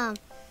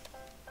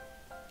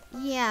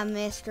 Yeah,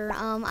 mister.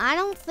 I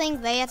don't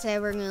think that's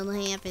ever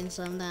gonna happen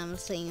sometime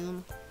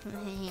soon.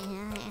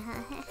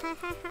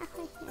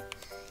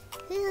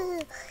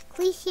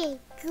 Cliche.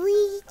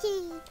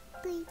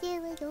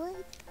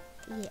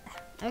 Yeah.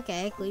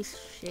 Okay,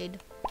 cliched.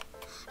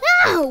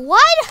 No,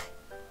 what?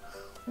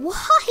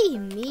 Why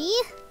me?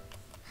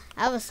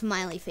 I have a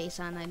smiley face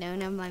on. I don't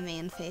have my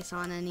man face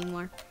on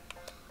anymore.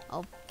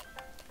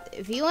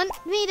 If you want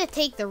me to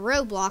take the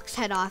Roblox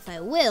head off, I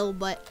will,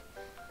 but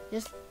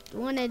just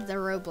wanted the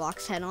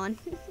Roblox head on.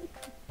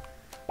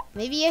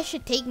 Maybe I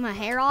should take my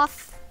hair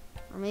off,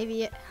 or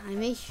maybe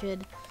I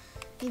should.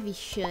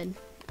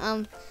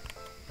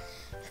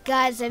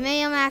 Guys, I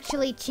may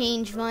actually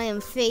change my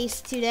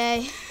face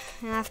today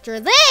after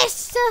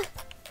this,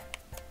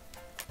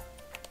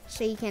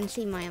 so you can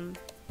see my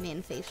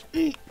man face.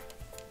 A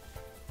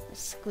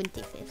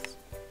squinty face.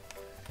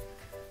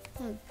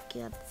 Oh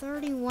god,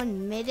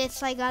 31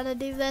 minutes I gotta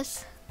do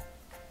this.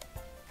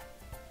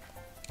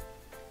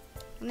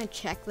 I'm gonna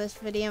check this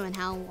video and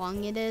how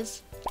long it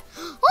is.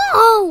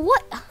 Oh,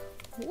 what?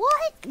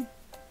 What?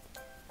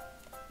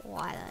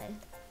 Why'd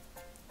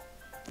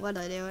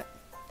I do it?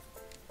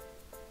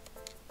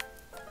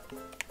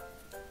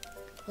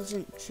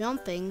 Wasn't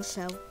jumping,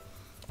 so,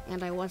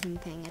 and I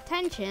wasn't paying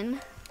attention.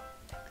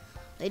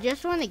 They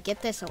just want to get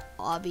this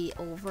obby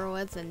over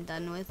with and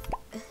done with.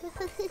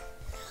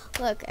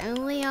 Look,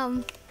 only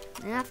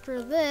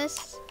after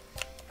this,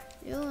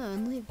 you'll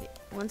only be,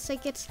 once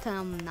it gets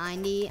to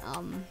 90,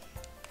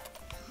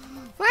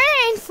 we're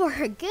in for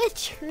a good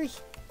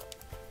treat.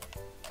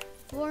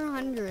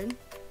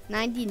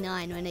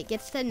 499. When it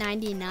gets to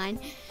 99,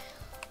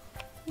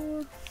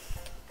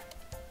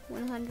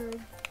 100,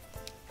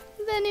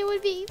 then it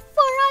would be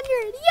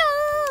 400.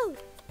 Yo!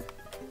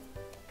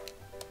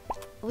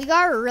 We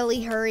gotta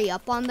really hurry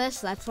up on this.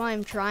 That's why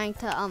I'm trying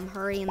to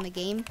hurry in the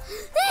game.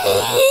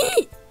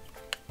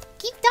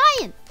 Keep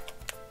dying.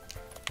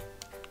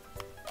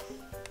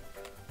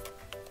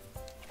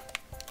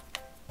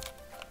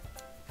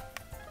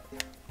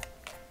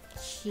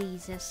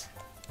 Jesus.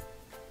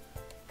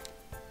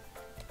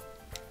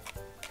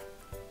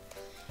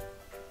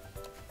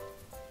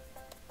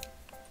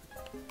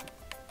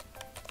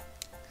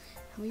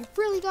 We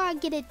really gotta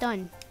get it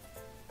done.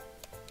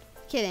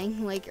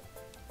 Kidding, like,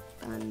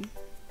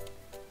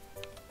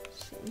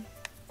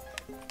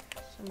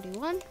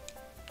 71.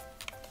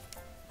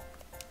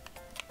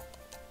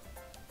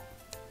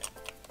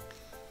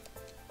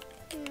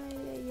 Yeah.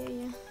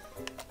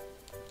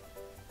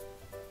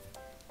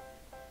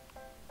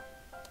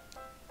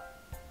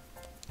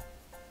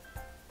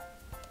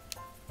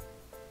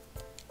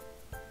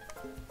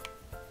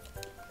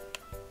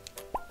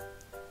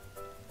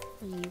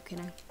 Are you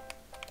kidding?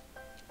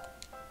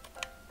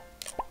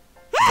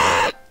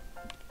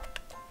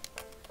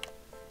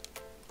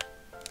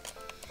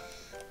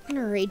 I'm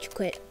gonna rage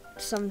quit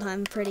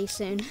sometime pretty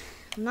soon.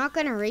 I'm not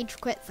gonna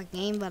rage quit the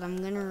game, but I'm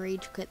gonna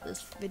rage quit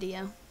this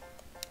video.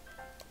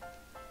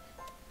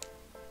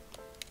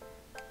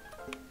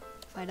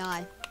 If I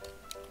die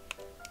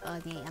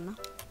again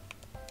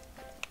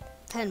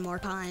 10 more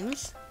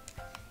times.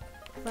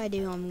 If I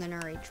do, I'm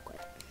gonna rage quit.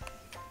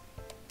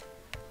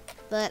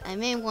 But I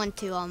may want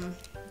to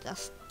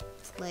just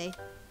play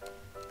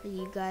for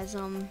you guys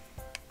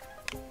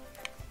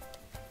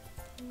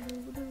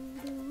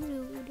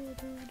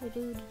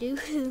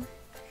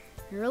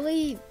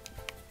really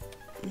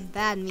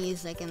bad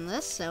music in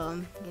this, so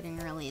I'm getting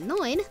really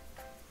annoyed.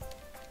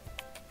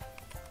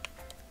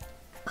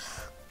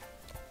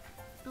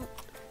 Oh,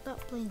 stop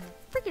playing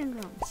the freaking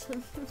drums.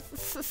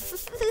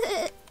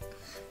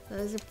 That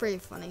was a pretty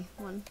funny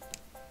one.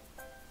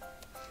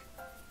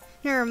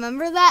 Now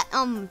remember that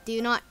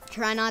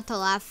try not to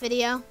laugh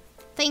video?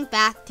 Think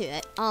back to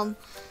it. Do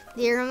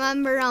you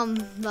remember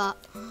the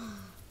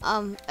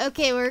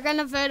okay, we're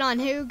gonna vote on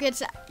who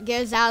goes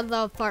out of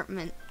the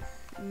apartment.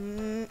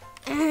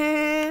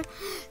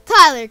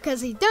 Tyler,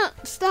 cause he don't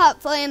stop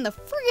playing the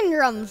freaking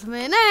drums,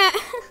 man.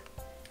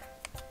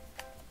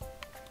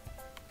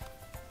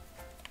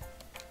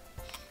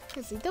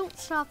 Cause he don't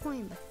stop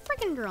playing the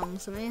freaking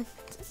drums, man.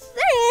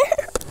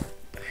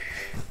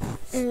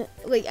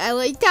 Like, I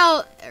liked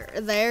how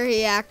there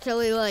he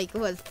actually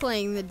was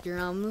playing the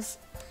drums.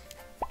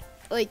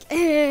 Like,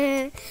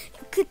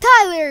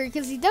 Tyler,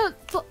 because he don't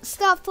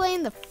stop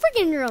playing the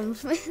freaking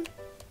drums, man.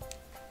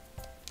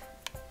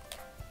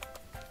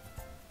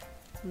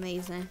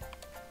 Amazing.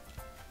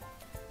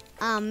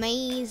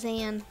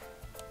 Amazing.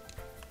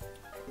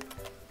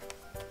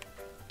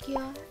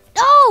 Yeah.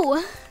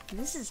 Oh!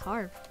 This is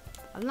hard.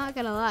 I'm not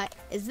gonna lie.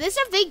 Is this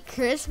a big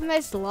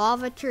Christmas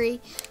lava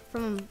tree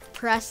from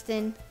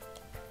Preston?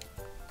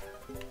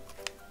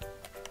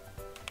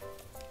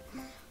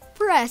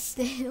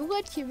 Preston,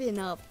 what you been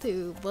up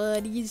to,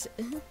 buddies?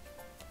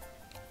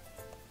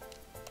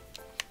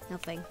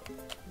 Nothing.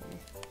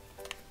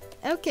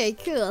 Okay,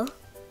 cool.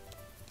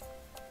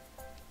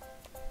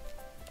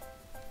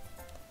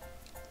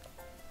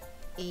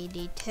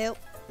 $82.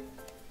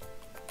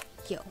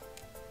 Yo.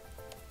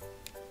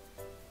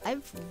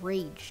 I've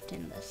raged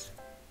in this.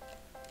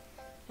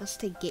 Just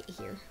to get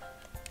here.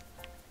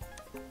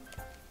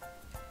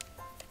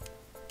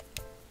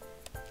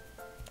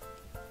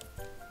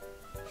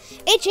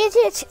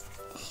 Itch.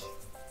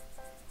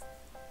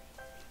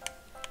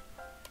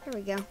 There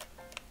we go.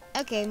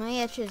 Okay, my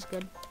itch is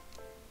good.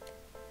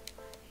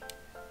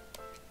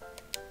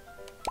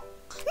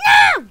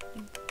 No!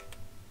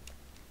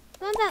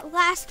 Not that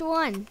last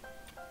one.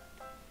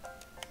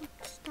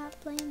 Stop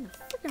playing the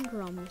freaking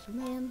drums,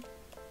 man.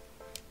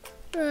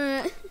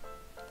 That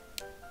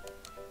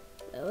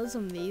was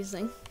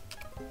amazing.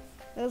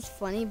 That was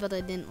funny, but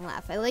I didn't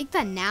laugh. I like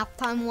the nap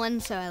time one,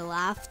 so I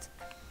laughed.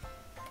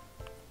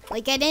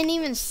 Like, I didn't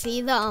even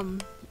see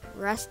the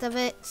rest of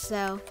it,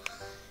 so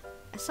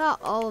I saw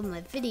all of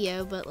my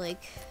video, but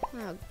like,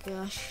 oh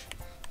gosh.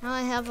 Now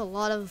I have a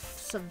lot of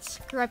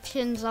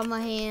subscriptions on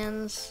my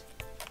hands.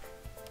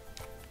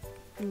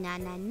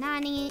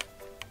 Nani.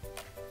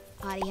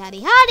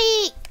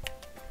 Hottie.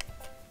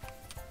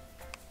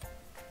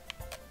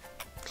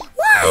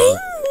 Why?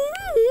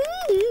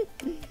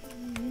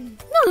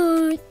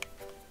 No.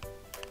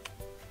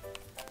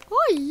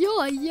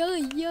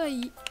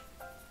 Oi.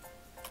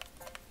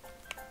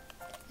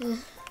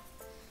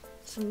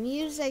 This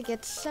music,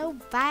 it's so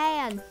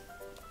bad.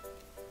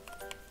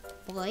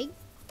 Boy,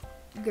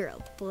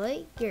 girl,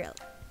 boy, girl.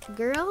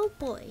 Girl,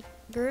 boy.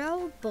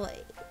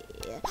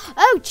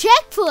 Oh,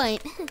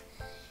 checkpoint!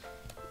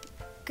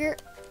 Girl,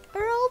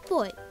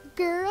 boy.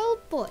 Girl,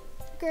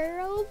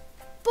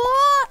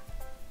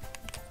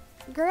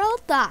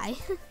 die.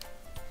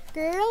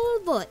 Girl,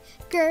 boy.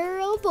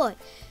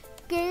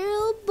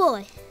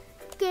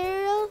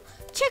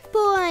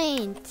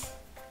 Checkpoint!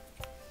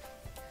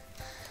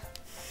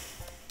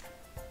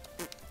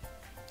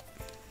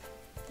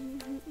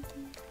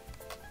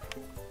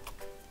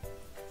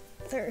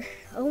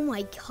 Oh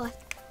my god,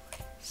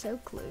 so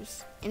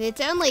close. And it's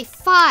only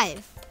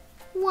 5.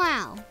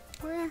 Wow,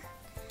 we're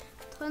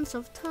tons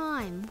of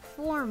time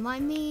before my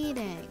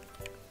meeting.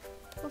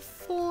 I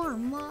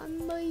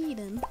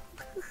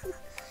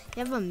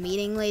have a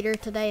meeting later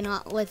today,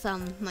 not with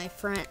my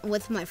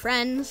my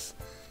friends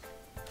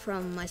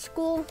from my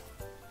school.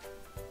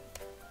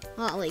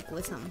 Not like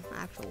with some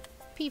actual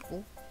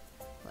people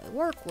I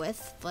work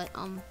with, but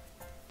oh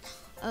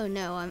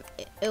no,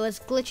 it was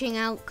glitching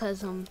out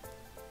because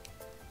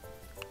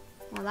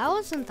well, that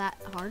wasn't that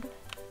hard.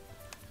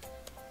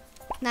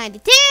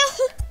 92.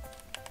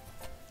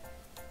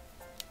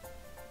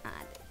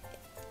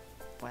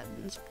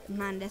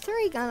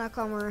 93 gonna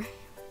come around.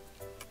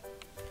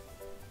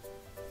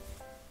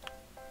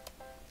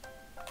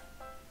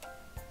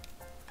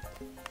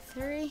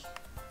 3. 4.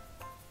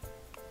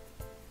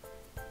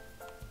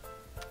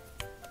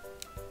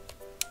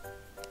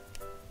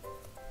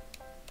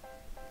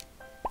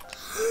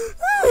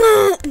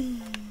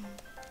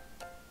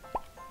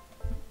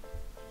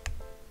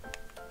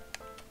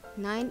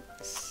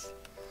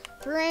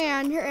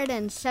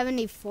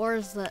 174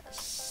 is the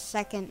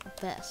second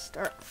best,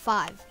 or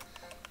 5.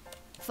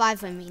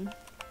 5, I mean.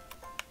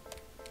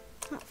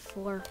 Not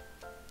 4.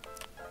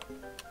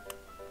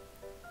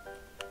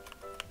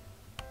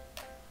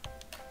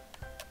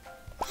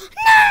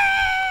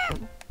 No!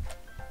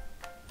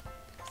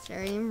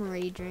 Sorry, I'm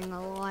raging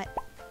a lot.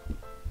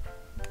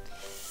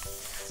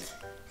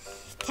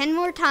 10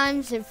 more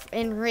times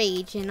in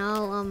rage, and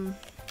I'll and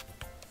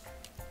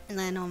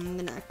then I'm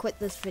gonna quit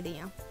this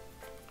video.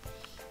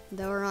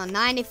 Though we're on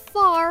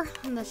 94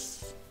 on the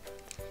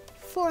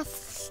 4th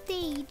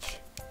stage.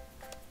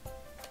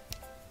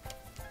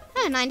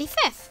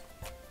 95th.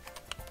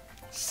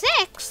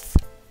 6th.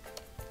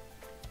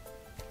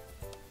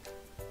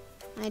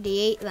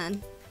 98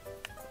 then.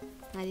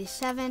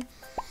 97.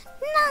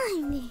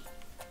 90.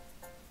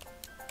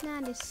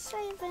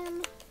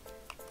 97.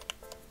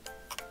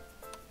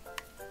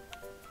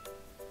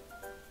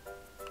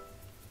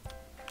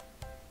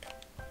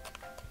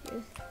 Yeah.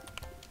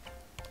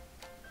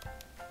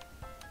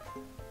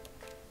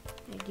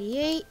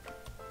 98.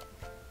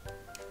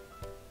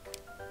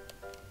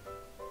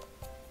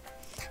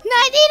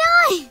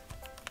 99!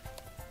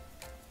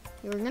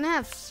 We're gonna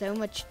have so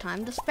much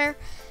time to spare.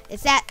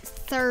 It's at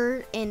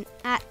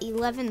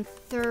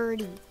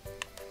 11:30.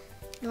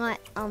 Not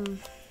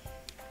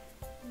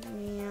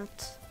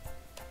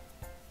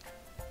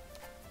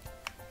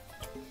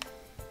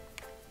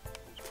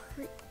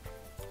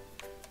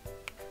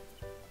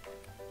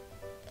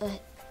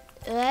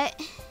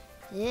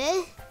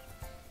yet.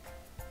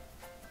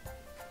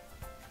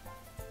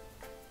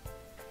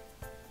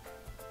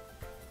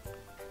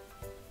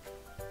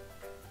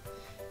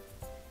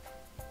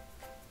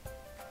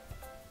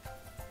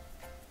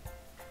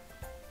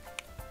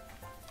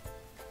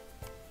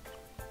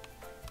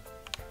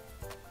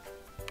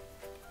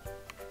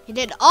 You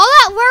did all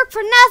that work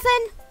for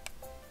nothing?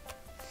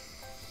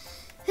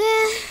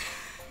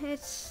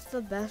 It's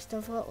the best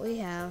of what we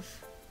have.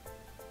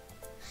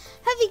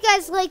 Hope you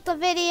guys liked the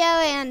video,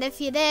 and if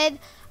you did,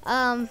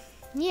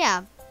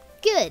 yeah,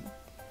 good.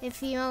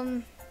 If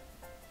you,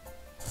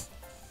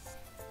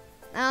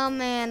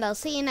 and I'll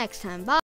see you next time. Bye.